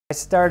I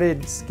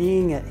started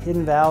skiing at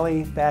Hidden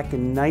Valley back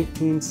in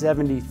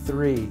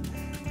 1973,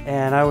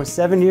 and I was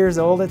 7 years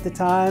old at the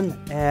time,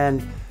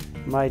 and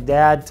my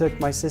dad took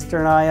my sister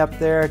and I up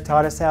there,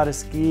 taught us how to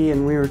ski,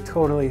 and we were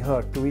totally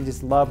hooked. We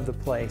just loved the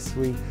place.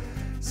 We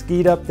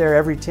skied up there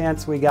every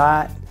chance we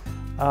got,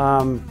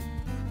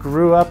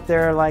 grew up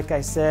there like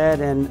I said,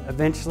 and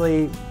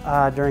eventually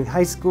during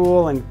high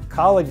school and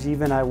college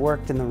even, I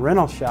worked in the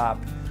rental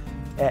shop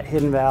at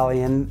Hidden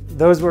Valley, and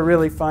those were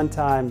really fun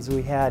times.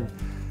 We had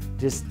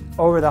just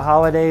over the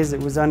holidays,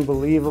 it was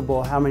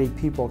unbelievable how many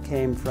people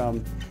came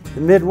from the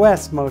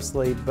Midwest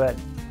mostly, but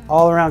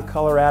all around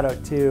Colorado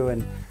too.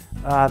 And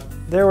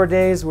there were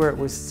days where it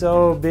was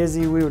so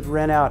busy, we would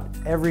rent out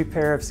every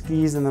pair of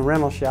skis in the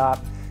rental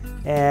shop,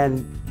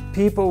 and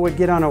people would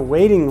get on a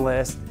waiting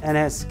list, and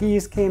as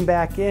skis came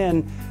back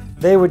in,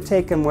 they would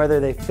take them whether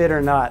they fit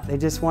or not. They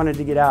just wanted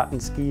to get out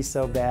and ski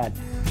so bad.